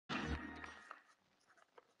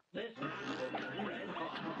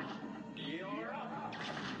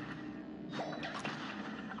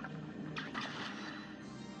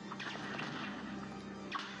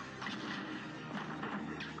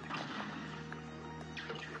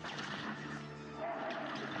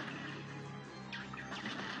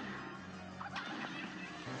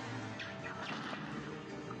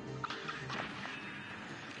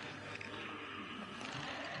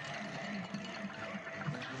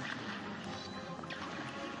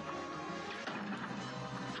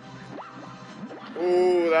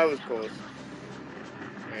that was close.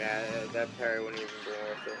 Yeah, that parry wouldn't even be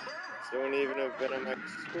worth it. So it wouldn't even have been on my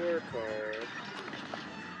scorecard.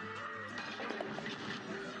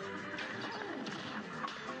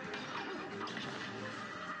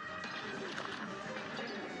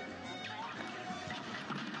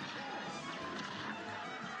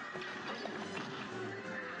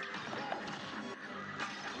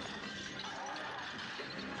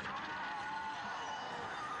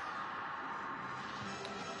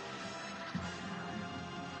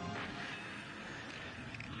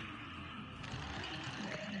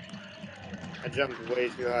 I jumped way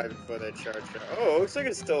too high before that charge shot. Oh, it looks like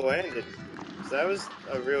it still landed. So that was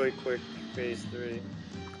a really quick phase 3.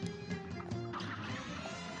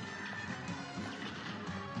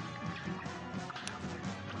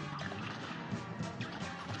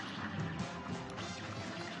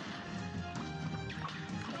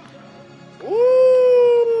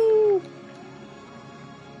 Woo!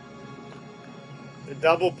 The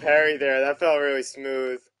double parry there, that felt really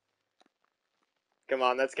smooth. Come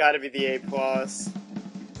on, that's gotta be the A+.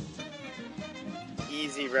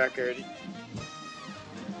 Easy record.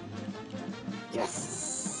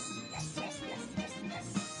 Yes! Yes, yes, yes, yes,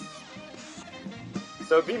 yes.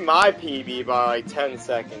 So it'd be my PB by like 10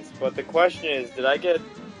 seconds, but the question is, did I get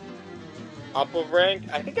up a rank?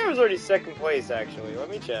 I think I was already second place, actually. Let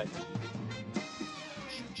me check.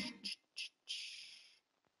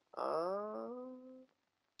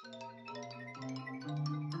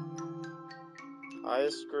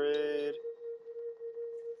 Highest grade.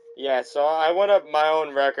 Yeah, so I went up my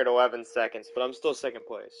own record 11 seconds, but I'm still second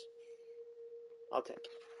place. I'll take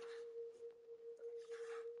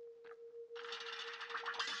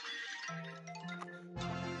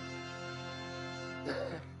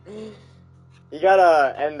it. You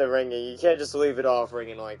gotta end the ringing. You can't just leave it off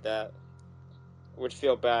ringing like that. Would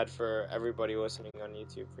feel bad for everybody listening on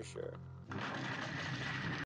YouTube for sure.